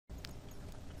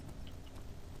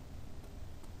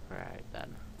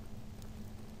then.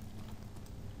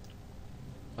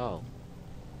 Oh.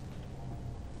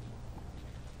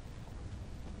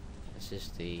 This is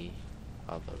the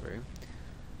other room.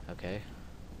 Okay.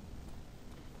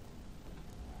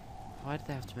 Why did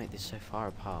they have to make this so far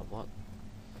apart? What?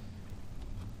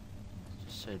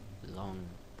 It's just so long,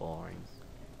 boring.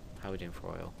 How are we doing for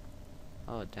oil?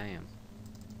 Oh, damn.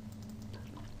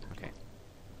 Okay.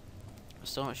 I'm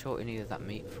still not sure what we needed that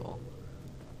meat for.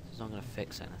 It's not going to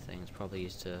fix anything. It's probably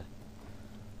used to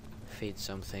feed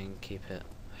something, keep it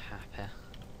happy.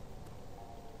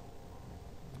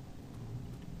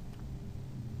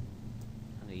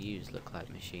 And the used look like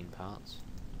machine parts.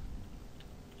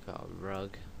 Got a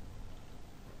rug.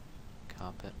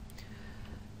 Carpet.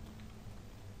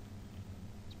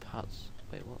 Parts.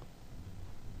 Wait, what?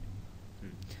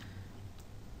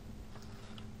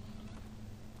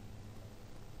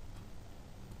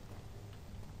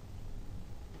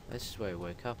 This is where we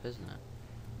woke up, isn't it?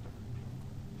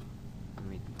 And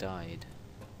we died.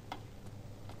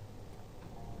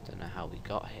 Don't know how we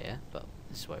got here, but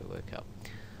this is where we woke up.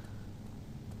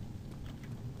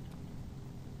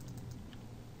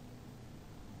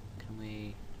 Can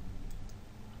we...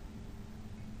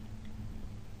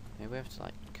 Maybe we have to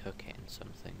like cook it in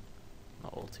something.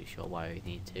 Not all too sure why we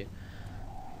need to.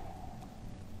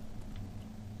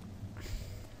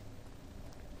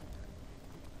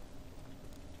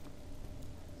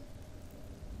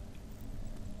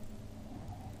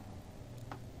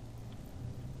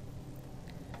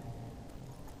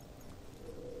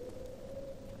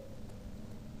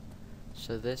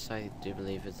 So this, I do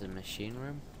believe, is the machine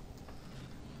room.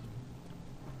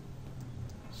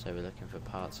 So we're looking for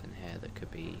parts in here that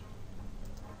could be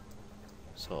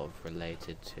sort of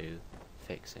related to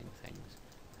fixing things.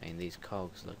 I mean, these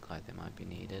cogs look like they might be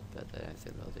needed, but I don't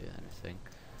think they'll do anything.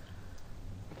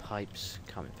 Pipes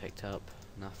can't be picked up.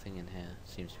 Nothing in here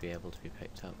seems to be able to be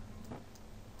picked up.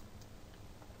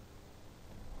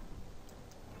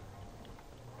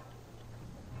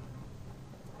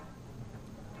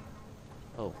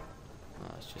 Oh,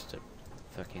 well, it's just a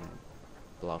fucking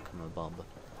block and a bomb.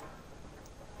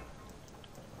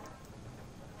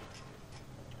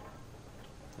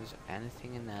 Is there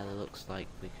anything in there that looks like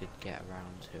we could get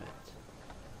around to it?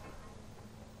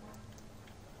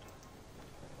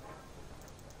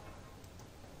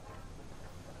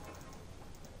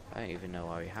 I don't even know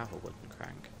why we have a wooden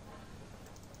crank.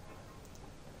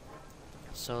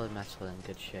 Solid metal in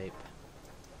good shape.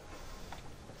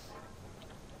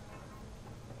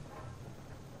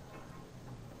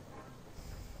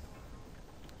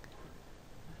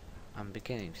 I'm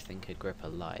beginning to think Agrippa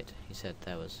lied. He said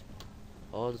there was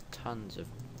all tons of,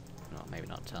 no, maybe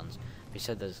not tons, but he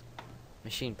said there's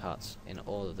machine parts in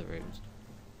all of the rooms,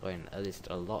 or in at least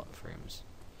a lot of rooms.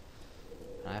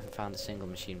 And I haven't found a single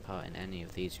machine part in any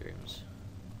of these rooms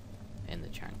in the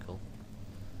Chankle.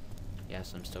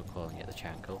 Yes, I'm still calling it the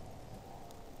Chankle.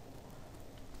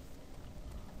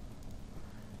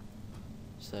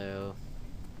 So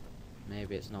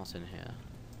maybe it's not in here.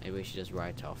 Maybe we should just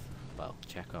write off, well,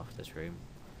 check off this room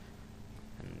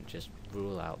and just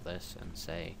rule out this and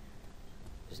say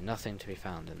there's nothing to be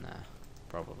found in there,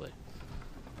 probably.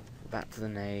 Back to the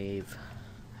nave,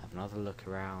 have another look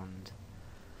around.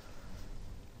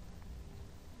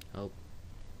 Oh.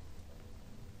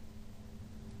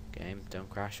 Game, don't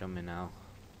crash on me now.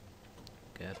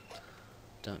 Good.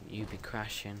 Don't you be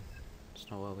crashing. It's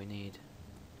not what we need.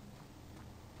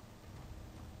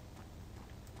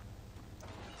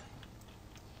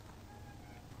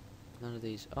 None of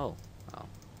these. Oh, well,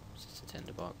 it's just a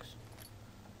tinder box.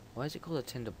 Why is it called a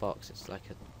tinder box? It's like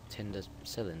a tinder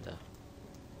cylinder.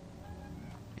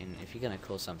 I mean, if you're gonna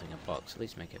call something a box, at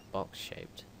least make it box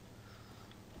shaped.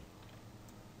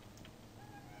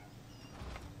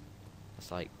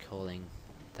 It's like calling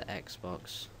the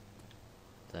Xbox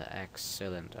the X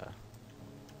cylinder.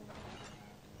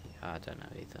 I don't know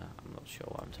either. I'm not sure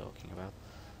what I'm talking about.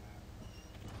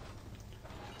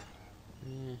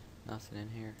 Nothing in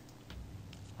here.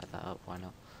 Light that up, why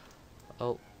not?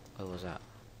 Oh, what was that?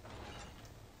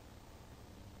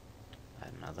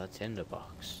 Another tinder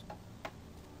box.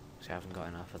 Because I haven't got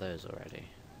enough of those already.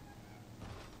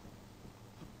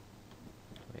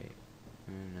 Wait,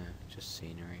 no, just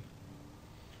scenery.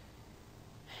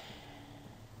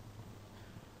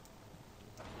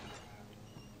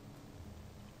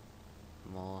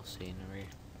 More scenery.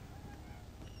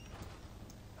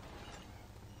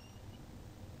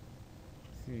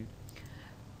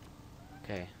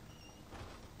 Okay.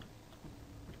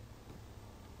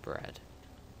 Bread.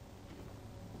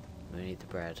 We need the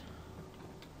bread.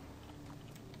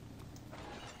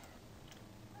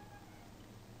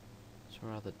 It's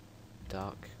rather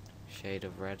dark shade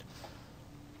of red.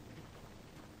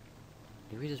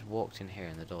 If we just walked in here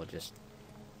and the door just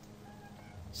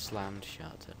slammed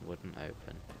shut and wouldn't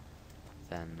open,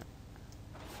 then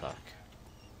fuck.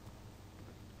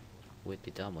 We'd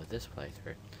be done with this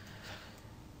playthrough.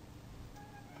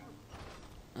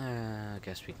 I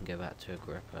guess we can go back to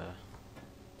Agrippa.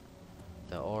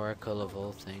 The oracle of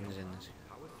all things in this.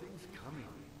 How are things coming?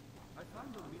 I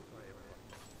found a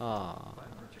Mithraeus. Ah,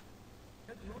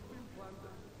 Had not been planned.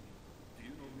 Do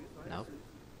you know Mithraeus? nope.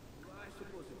 I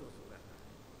suppose it doesn't matter.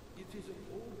 It is an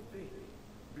old faith,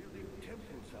 building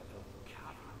temples out of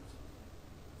caverns.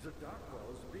 The dark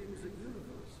walls being the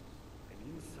universe, and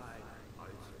inside are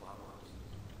its followers.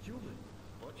 Humans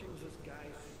watching the sky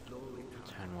slowly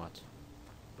Turn what?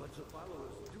 But the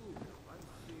followers do one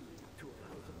thing to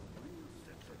allow them a real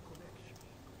sense of connection.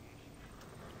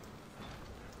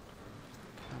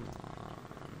 Come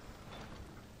on.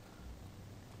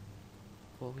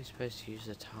 What are we supposed to use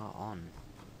the tar on?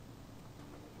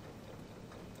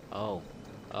 Oh.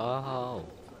 Oh.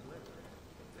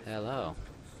 Hello.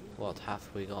 What hath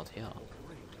we got here?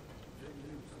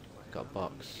 Got a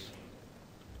box.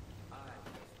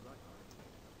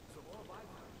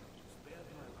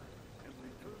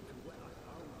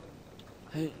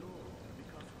 Hey.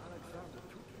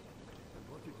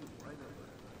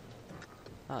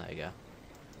 Oh, there you go.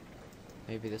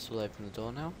 Maybe this will open the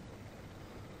door now?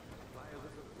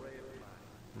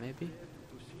 Maybe?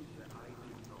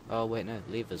 Oh wait, no,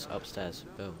 levers upstairs.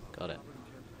 Boom, got it.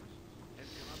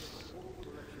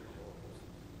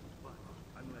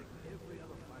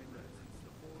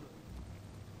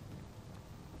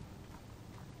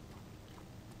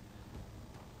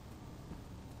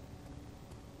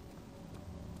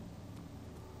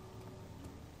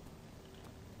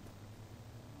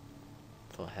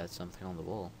 Thought I had something on the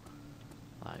wall.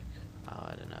 Like, oh,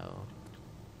 I don't know,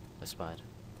 a spider.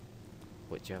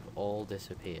 Which have all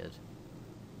disappeared.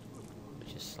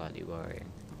 Which is slightly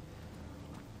worrying.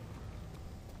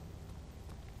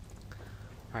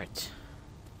 Right.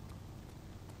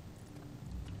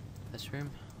 This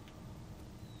room?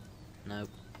 Nope.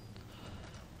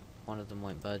 One of them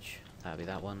won't budge. That'll be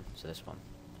that one, so this one.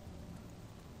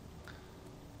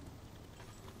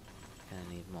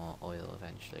 Gonna need more oil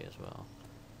eventually as well.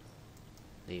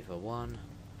 Lever 1.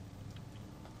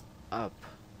 Up.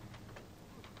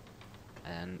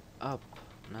 And up.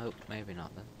 Nope, maybe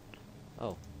not then.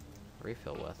 Oh.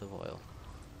 Refill worth of oil.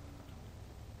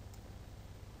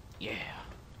 Yeah.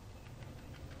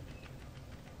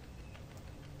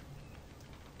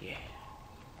 Yeah.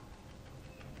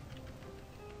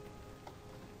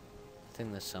 I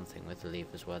think there's something with the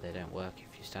levers where they don't work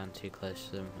if you stand too close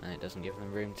to them and it doesn't give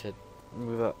them room to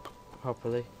move up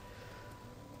properly.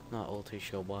 Not all too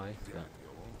sure why, but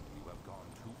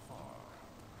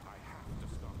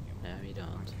no, you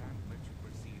don't.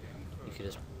 You could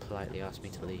just politely ask me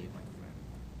to leave.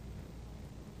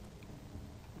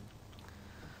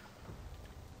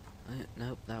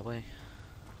 Nope, that way.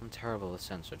 I'm terrible with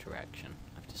sense of direction.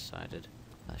 I've decided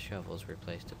that shovel's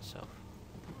replaced itself.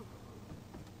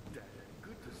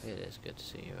 It is good to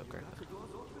see you, Agrippa.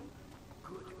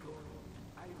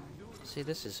 See,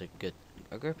 this is a good...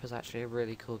 Agrippa's actually a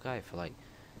really cool guy for like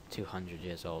 200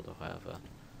 years old or whatever.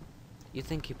 You'd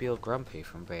think he'd be all grumpy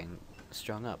from being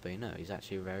strung up, but you know, he's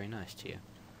actually very nice to you.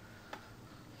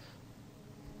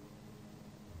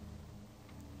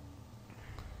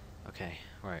 Okay,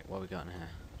 right, what we got in here?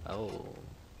 Oh.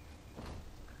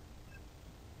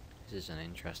 This is an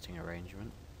interesting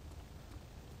arrangement.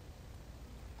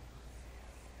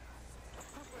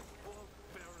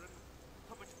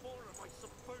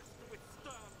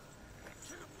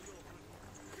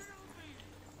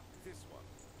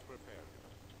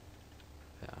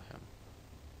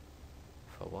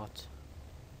 For what?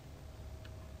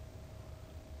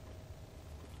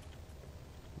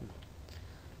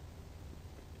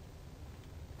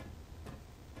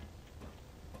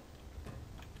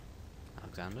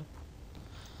 Alexander?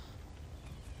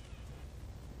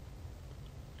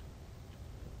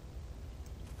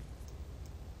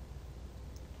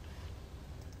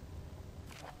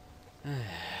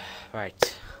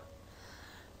 Right.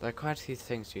 There are quite a few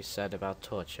things you said about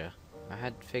torture. I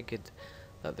had figured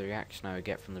that the reaction I would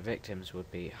get from the victims would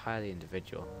be highly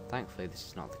individual. Thankfully, this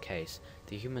is not the case.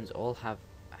 The humans all have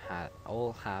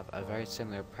a very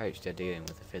similar approach to dealing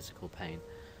with the physical pain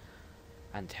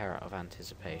and terror of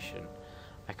anticipation.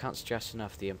 I can't stress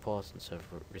enough the importance of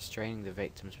restraining the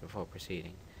victims before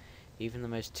proceeding. Even the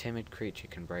most timid creature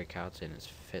can break out in its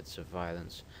fits of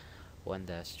violence when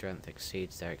their strength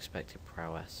exceeds their expected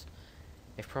prowess.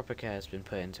 If proper care has been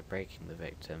put into breaking the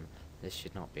victim, this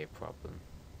should not be a problem.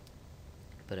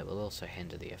 but it will also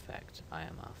hinder the effect I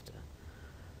am after.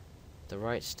 The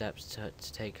right steps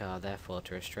to take are therefore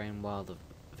to restrain while the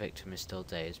victim is still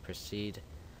dazed, proceed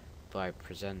by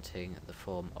presenting the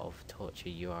form of torture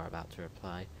you are about to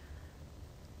apply,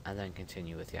 and then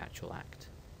continue with the actual act.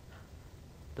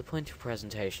 The point of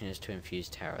presentation is to infuse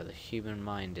terror. The human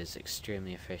mind is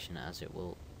extremely efficient, as it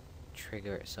will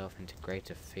trigger itself into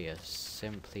greater fear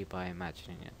simply by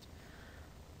imagining it.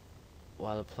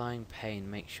 While applying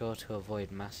pain, make sure to avoid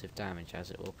massive damage,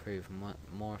 as it will prove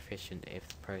more efficient if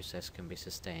the process can be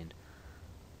sustained.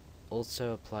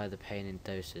 Also apply the pain in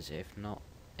doses,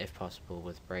 if possible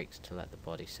with breaks to let the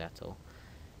body settle.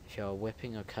 If you are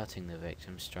whipping or cutting the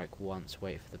victim, strike once,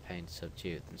 wait for the pain to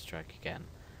subdue, then strike again.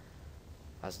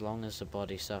 As long as the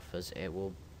body suffers, it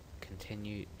will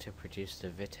continue to produce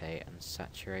the vitae and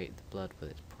saturate the blood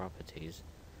with its properties.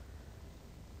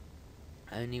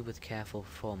 Only with careful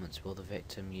performance will the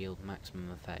victim yield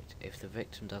maximum effect. If the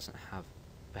victim doesn't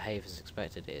behave as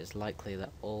expected, it is likely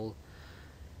that all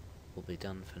will be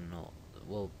done for naught.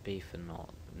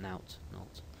 Naught.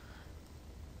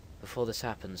 Before this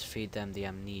happens, feed them the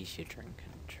amnesia drink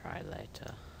and try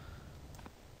later.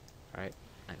 Right,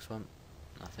 next one.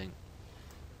 Nothing.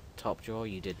 Top drawer,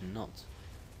 you did not.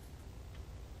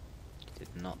 You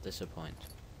did not disappoint.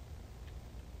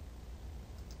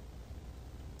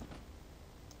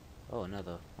 Oh,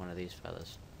 another one of these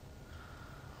fellas.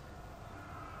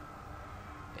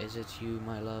 Is it you,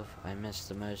 my love, I miss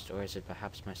the most, or is it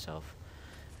perhaps myself?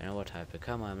 I know what I have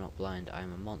become. I am not blind. I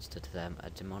am a monster to them, a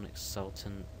demonic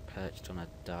sultan perched on a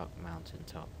dark mountain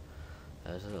top.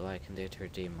 That is all I can do to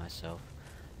redeem myself.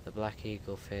 The Black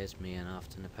Eagle fears me, and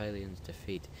after Napoleon's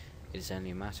defeat, it is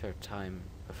only a matter of time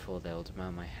before they will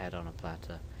demand my head on a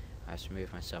platter. I have to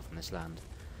remove myself from this land.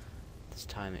 This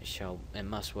time it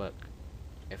must work.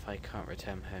 If I can't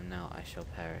return home now, I shall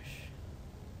perish.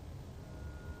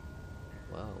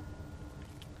 Whoa.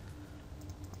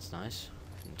 That's nice.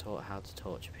 I've been taught how to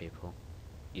torture people.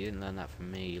 You didn't learn that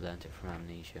from me, you learned it from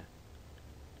Amnesia.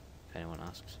 If anyone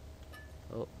asks.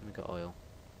 Oh, we got oil.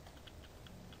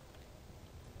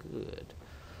 Good.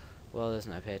 Well, there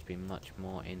doesn't appear to be much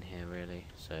more in here really,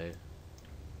 so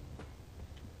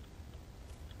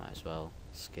might as well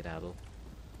skedaddle.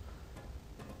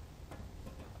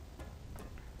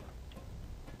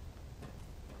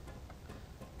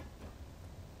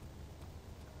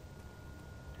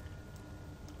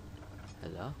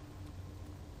 Hello?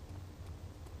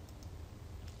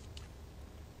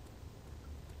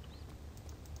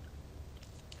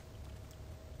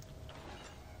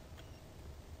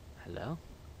 Hello?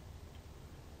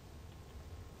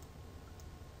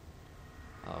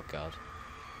 Oh god.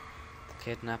 The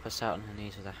kidnapper sat on her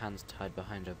knees with her hands tied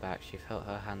behind her back. She felt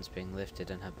her hands being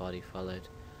lifted and her body followed.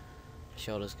 Her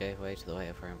shoulders gave way to the weight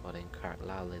of her own body and cracked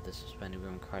loudly. The suspended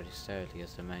woman cried hysterically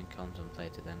as the men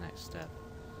contemplated their next step.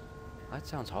 That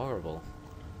sounds horrible.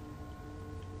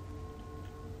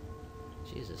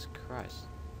 Jesus Christ.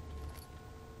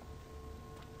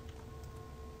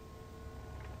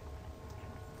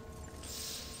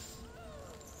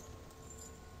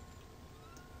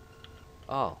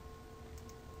 Oh.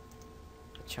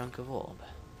 A chunk of orb.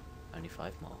 Only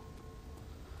 5 more.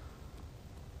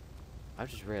 I've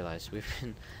just realised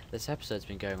this episode's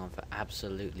been going on for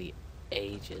absolutely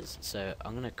ages, so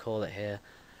I'm gonna call it here.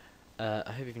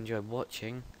 I hope you've enjoyed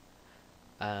watching.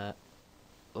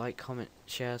 Like, comment,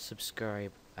 share,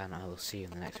 subscribe, and I will see you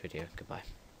in the next video. Goodbye.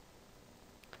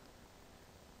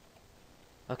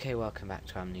 Okay, welcome back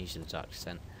to Amnesia: The Dark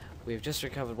Descent. We've just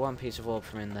recovered 1 piece of orb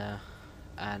from in there,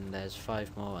 and there's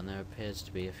 5 more, and there appears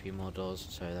to be a few more doors,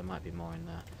 so there might be more in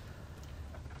there.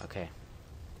 Okay.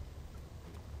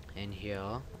 In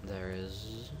here, there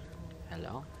is...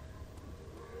 Hello?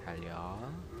 Hello?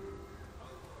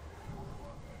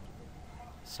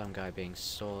 Some guy being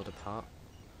sawed apart.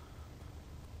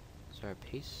 Is there a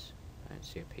piece? I don't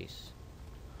see a piece.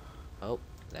 Oh,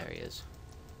 there he is.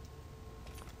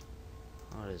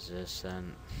 What is this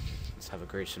then? Let's have a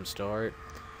gruesome story.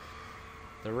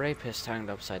 The rapist hanged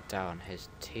upside down, his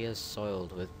tears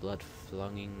soiled with blood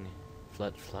flooding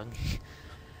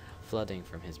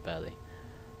from his belly.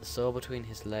 The saw between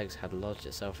his legs had lodged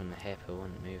itself in the hip and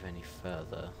wouldn't move any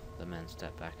further. The men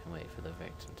stepped back and waited for the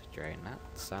victim to drain. That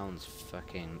sounds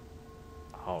fucking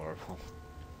horrible.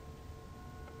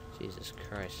 Jesus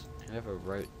Christ. Whoever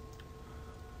wrote...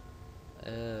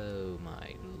 Oh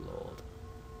my lord.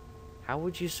 How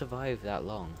would you survive that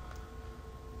long?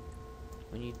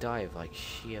 When you die of like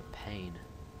sheer pain.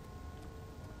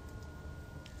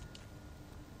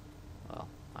 Well,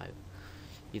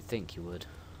 you'd think you would.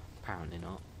 Apparently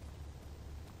not.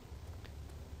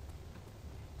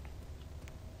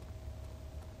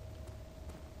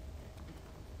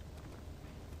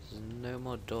 There's no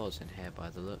more doors in here by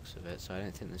the looks of it, so I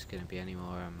don't think there's going to be any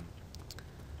more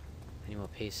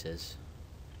pieces.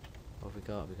 What have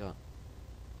we got?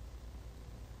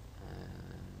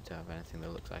 Don't have anything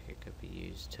that looks like it could be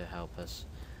used to help us.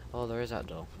 Oh, there is that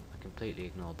door. I completely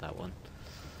ignored that one.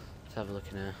 Let's have a look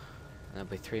in here. And there'll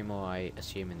be 3 more, I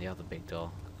assume, in the other big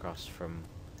door across from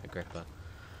Agrippa.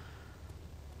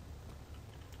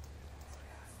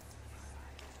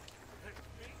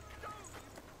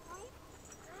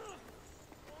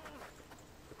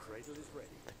 The cradle is ready.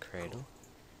 The cradle.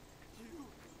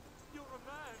 You're a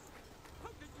man. How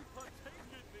can you partake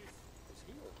in this? Is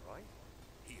he all right?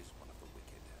 He is one of the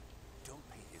wicked. Don't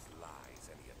pay his lies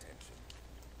any attention.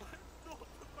 I'm not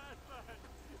a bad man.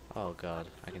 Oh god,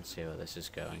 I can see where this is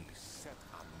going. He set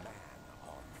a man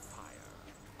on fire.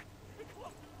 It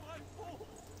wasn't my fault.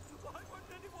 Why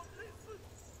won't anyone listen?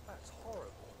 That's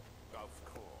horrible. Of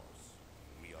course.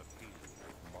 We are dealing with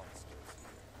monsters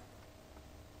here.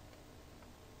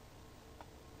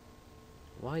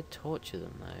 Why torture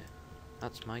them though?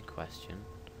 That's my question.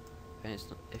 And it's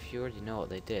not, if you already know what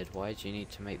they did, why do you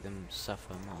need to make them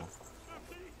suffer more?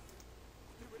 Do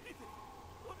anything.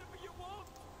 Whatever you want.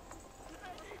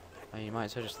 I mean, you might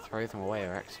as well just throw them away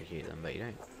or execute them, but you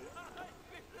don't.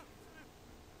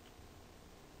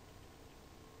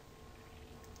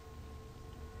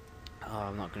 Oh,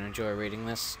 I'm not going to enjoy reading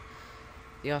this.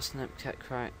 The arsonist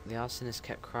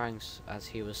kept crying as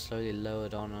he was slowly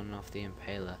lowered on and off the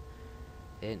impaler.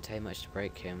 It didn't take much to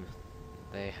break him.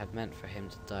 They had meant for him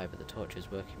to die, but the torture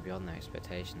was working beyond their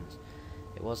expectations.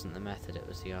 It wasn't the method, it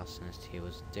was the arsonist. He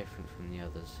was different from the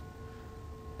others.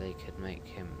 They could make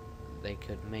him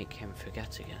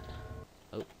forget again.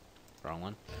 Oh, wrong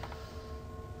one.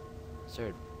 Is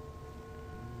there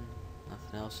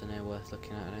nothing else in here worth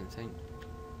looking at, I don't think.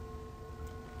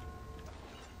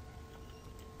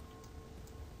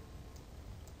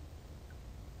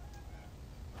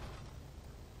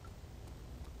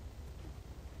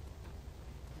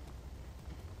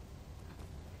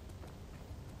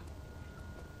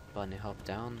 Bunny hop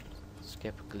down,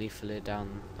 skip gleefully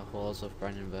down the halls of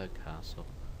Brennenburg Castle.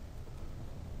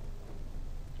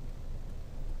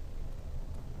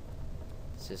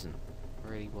 This isn't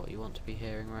really what you want to be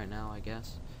hearing right now, I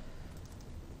guess.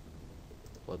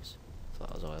 Whoops, thought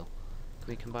that was oil. Can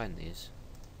we combine these?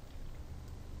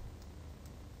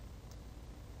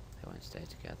 They won't stay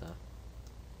together.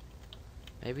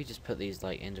 Maybe just put these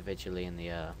like individually in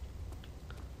the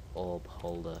orb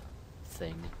holder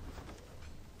thing.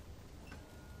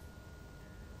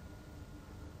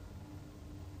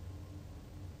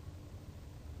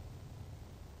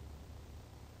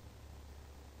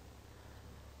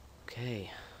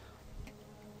 Okay,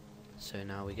 so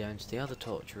now we go into the other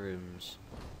torture rooms.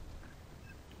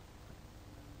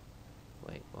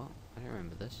 Wait, what? I don't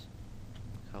remember this.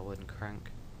 Car wooden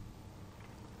crank.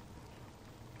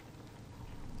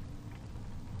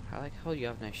 I like how you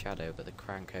have no shadow, but the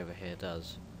crank over here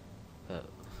does. But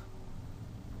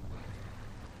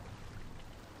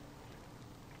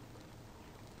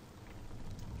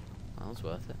that was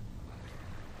worth it.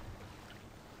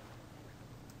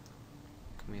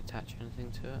 Can we attach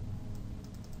anything to it?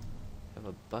 Have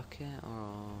a bucket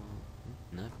or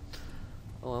no?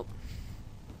 Oh well.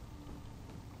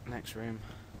 Next room.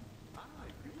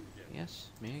 Yes,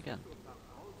 me again.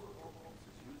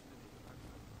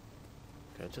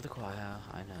 Go to the choir,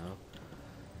 I know.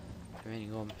 The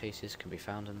remaining orb pieces can be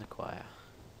found in the choir.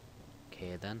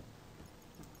 Okay then.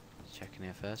 Let's check in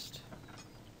here first.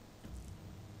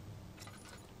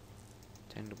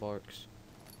 Tinderborgs.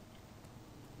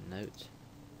 Note.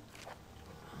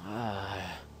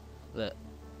 Look,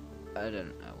 I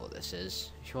don't know what this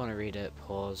is. If you want to read it,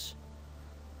 pause.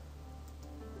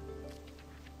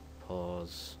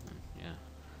 Pause. Yeah.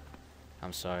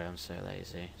 I'm sorry, I'm so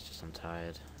lazy. It's just I'm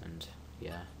tired, and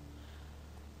yeah.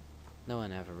 No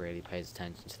one ever really pays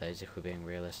attention to those if we're being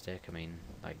realistic. I mean,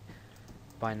 like,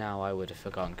 by now I would have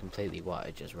forgotten completely what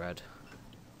I just read.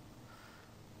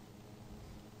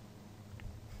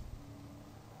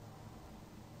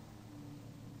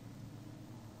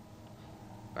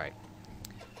 Right,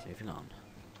 moving on.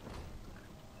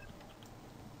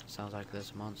 Sounds like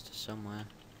there's a monster somewhere.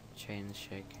 Chains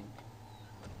shaking.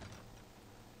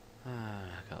 I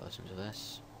can't listen to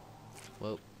this.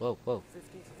 Whoa, whoa, whoa.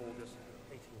 15th of August,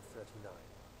 1839.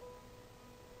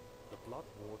 The blood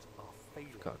wards are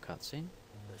failing. Got a cutscene.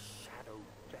 The shadow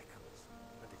beckons,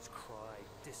 and its cry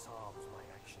disarms my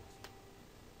actions.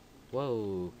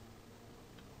 Whoa.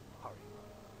 Hurry.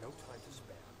 No time to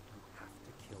spare. You have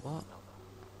to kill What? another.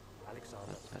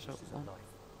 Alexander I don't uses a want-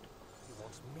 knife. He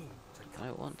wants me to cut I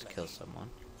don't want to flesh. kill someone.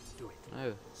 Do it.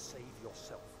 No. Save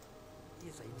yourself.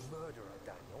 is a murderer,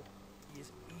 Daniel. He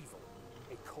is evil.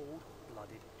 A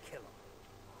cold-blooded killer.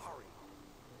 Hurry.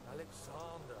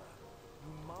 Alexander,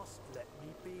 you must let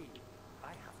me be. I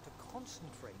have to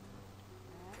concentrate.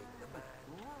 Take the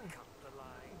man, cut the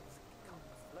lines, cut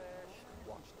the flesh,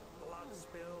 watch the blood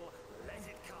spill, let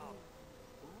it come.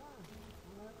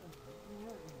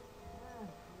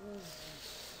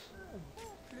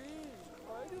 Please,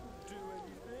 I didn't do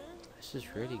anything. This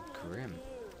is really grim.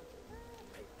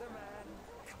 Paint the man,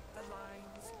 cut the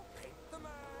lines. Paint the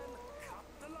man, cut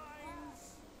the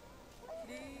lines.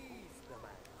 Please, the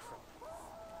man cries.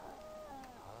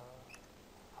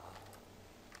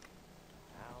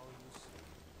 Now you see.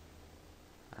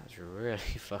 That's really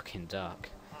fucking dark.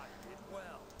 I did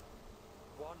well.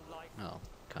 One life Oh,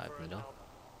 can't for open the door. another.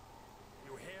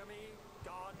 You hear me,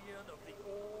 guardian of the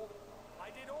all? I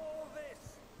did all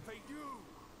this for you.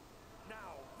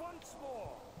 Now, once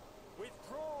more,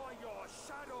 withdraw your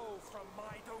shadow from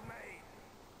my domain.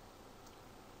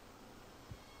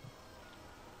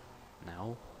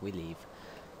 Now we leave.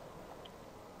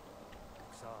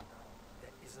 Alexander,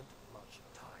 there isn't much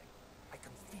time. I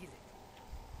can feel it.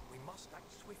 We must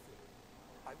act swiftly.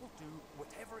 I will do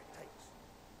whatever it takes.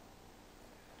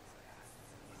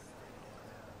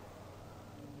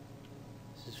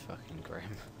 This is fucking grim.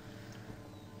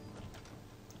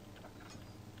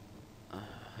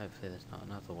 Hopefully there's not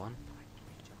another one.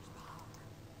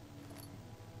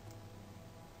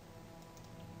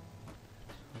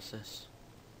 What's this?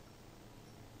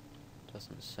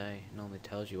 Doesn't say. It normally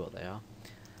tells you what they are.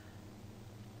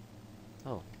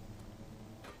 Oh.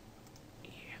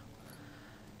 Yeah.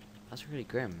 That's really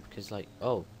grim, because like,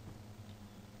 oh.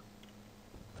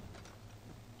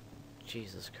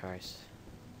 Jesus Christ.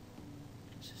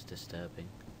 This is disturbing.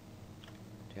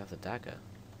 Do you have the dagger?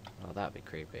 Oh, that'd be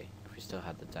creepy. If we still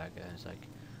had the dagger, it's like,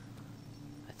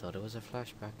 I thought it was a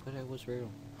flashback, but it was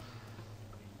real.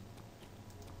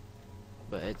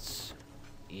 But it's,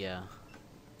 yeah.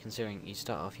 Considering you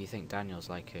start off, you think Daniel's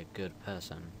like a good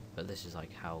person, but this is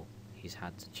like how he's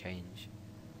had to change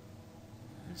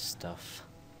and stuff.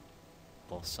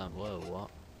 Or some. Whoa, what?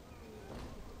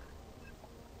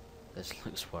 This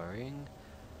looks worrying.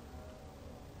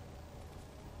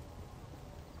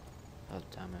 Oh,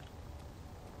 damn it.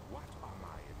 What are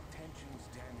my intentions,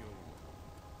 Daniel?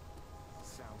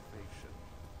 Salvation.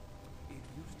 It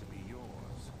used to be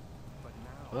yours, but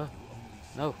now What? you only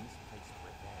see No. misplaced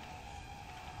revenge.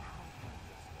 How can I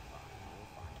justify your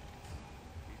violence?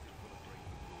 Is it for the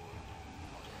greater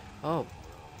good? Oh.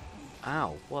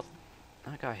 Ow, what?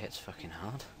 That guy hits fucking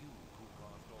hard.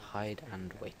 Hide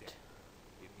and wait.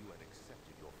 If you had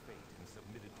accepted your fate and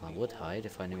submitted to I me would all hide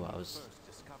if I knew when what I you was, first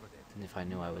discovered it. and if I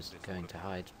knew I was going to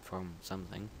hide from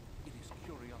something. It is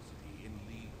curiosity in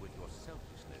league with your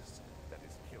selfishness that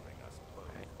is killing us both.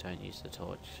 Right, don't use the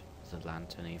torch, the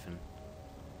lantern even.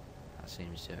 That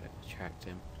seems to attract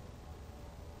him.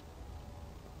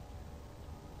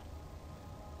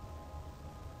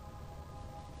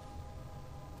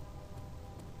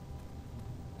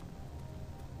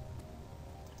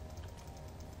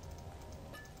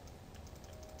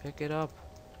 Pick it up.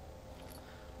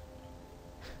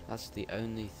 That's the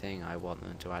only thing I want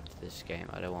them to add to this game.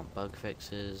 I don't want bug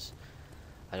fixes.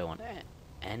 I don't want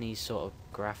any sort of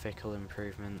graphical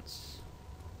improvements.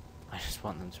 I just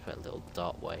want them to put a little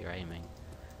dot where you're aiming.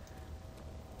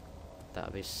 That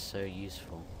would be so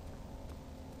useful.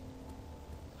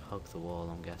 Hug the wall,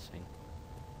 I'm guessing.